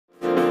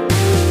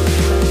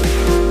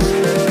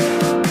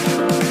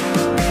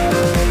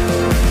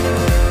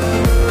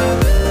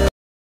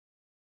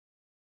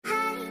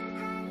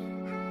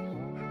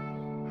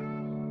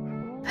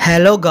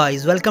Hello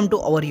guys, welcome to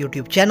our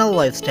YouTube channel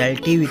Lifestyle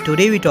TV.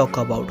 Today we talk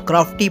about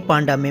Crafty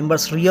Panda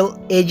members'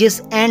 real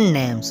ages and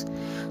names.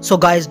 So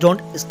guys, don't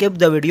skip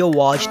the video,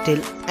 watch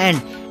till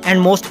end. And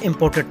most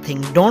important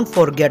thing, don't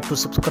forget to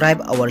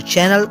subscribe our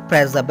channel,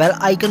 press the bell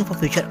icon for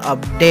future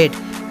update.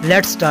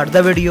 Let's start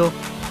the video.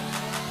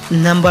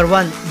 Number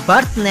 1.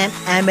 Birth name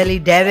Emily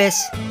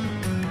Davis.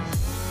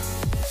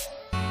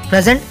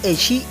 Present age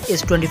she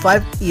is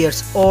 25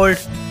 years old.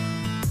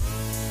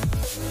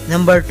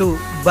 Number 2.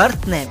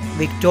 Birth name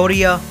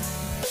Victoria.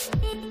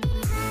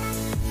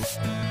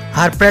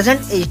 Her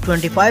present age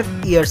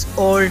 25 years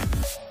old.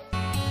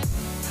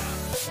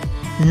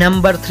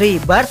 Number 3.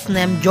 Birth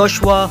name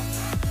Joshua.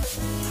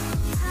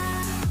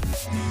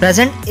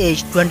 Present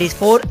age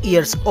 24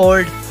 years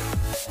old.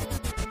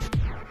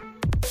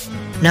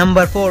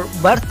 Number 4.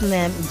 Birth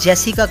name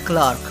Jesica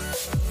Clark.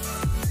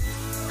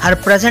 Her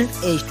present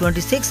age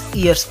 26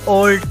 years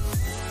old.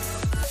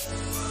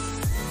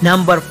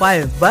 Number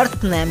 5.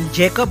 Birth name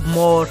Jacob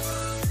Moore.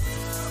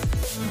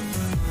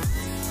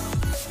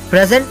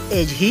 Present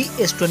age he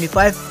is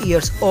 25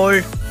 years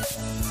old.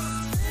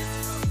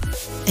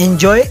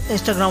 Enjoy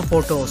Instagram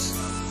photos.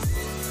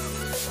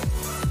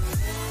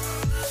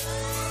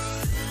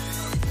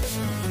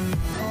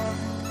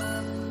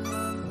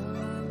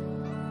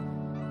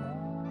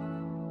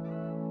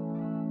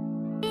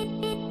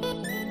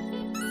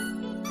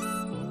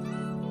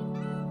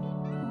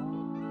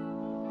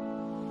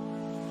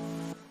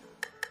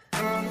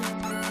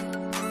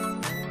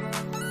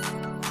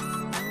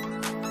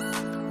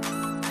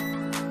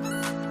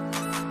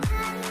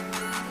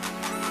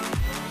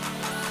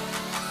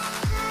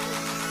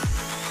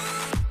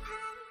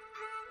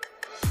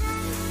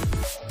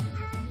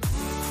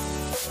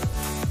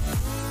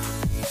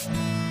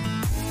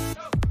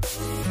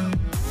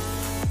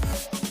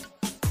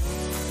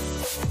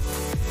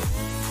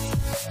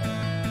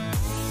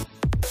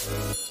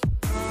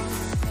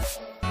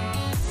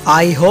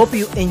 I hope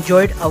you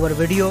enjoyed our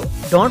video.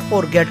 Don't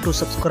forget to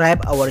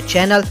subscribe our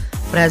channel,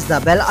 press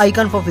the bell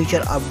icon for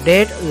future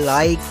update,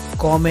 like,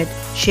 comment,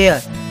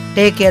 share.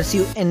 Take care, see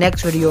you in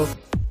next video.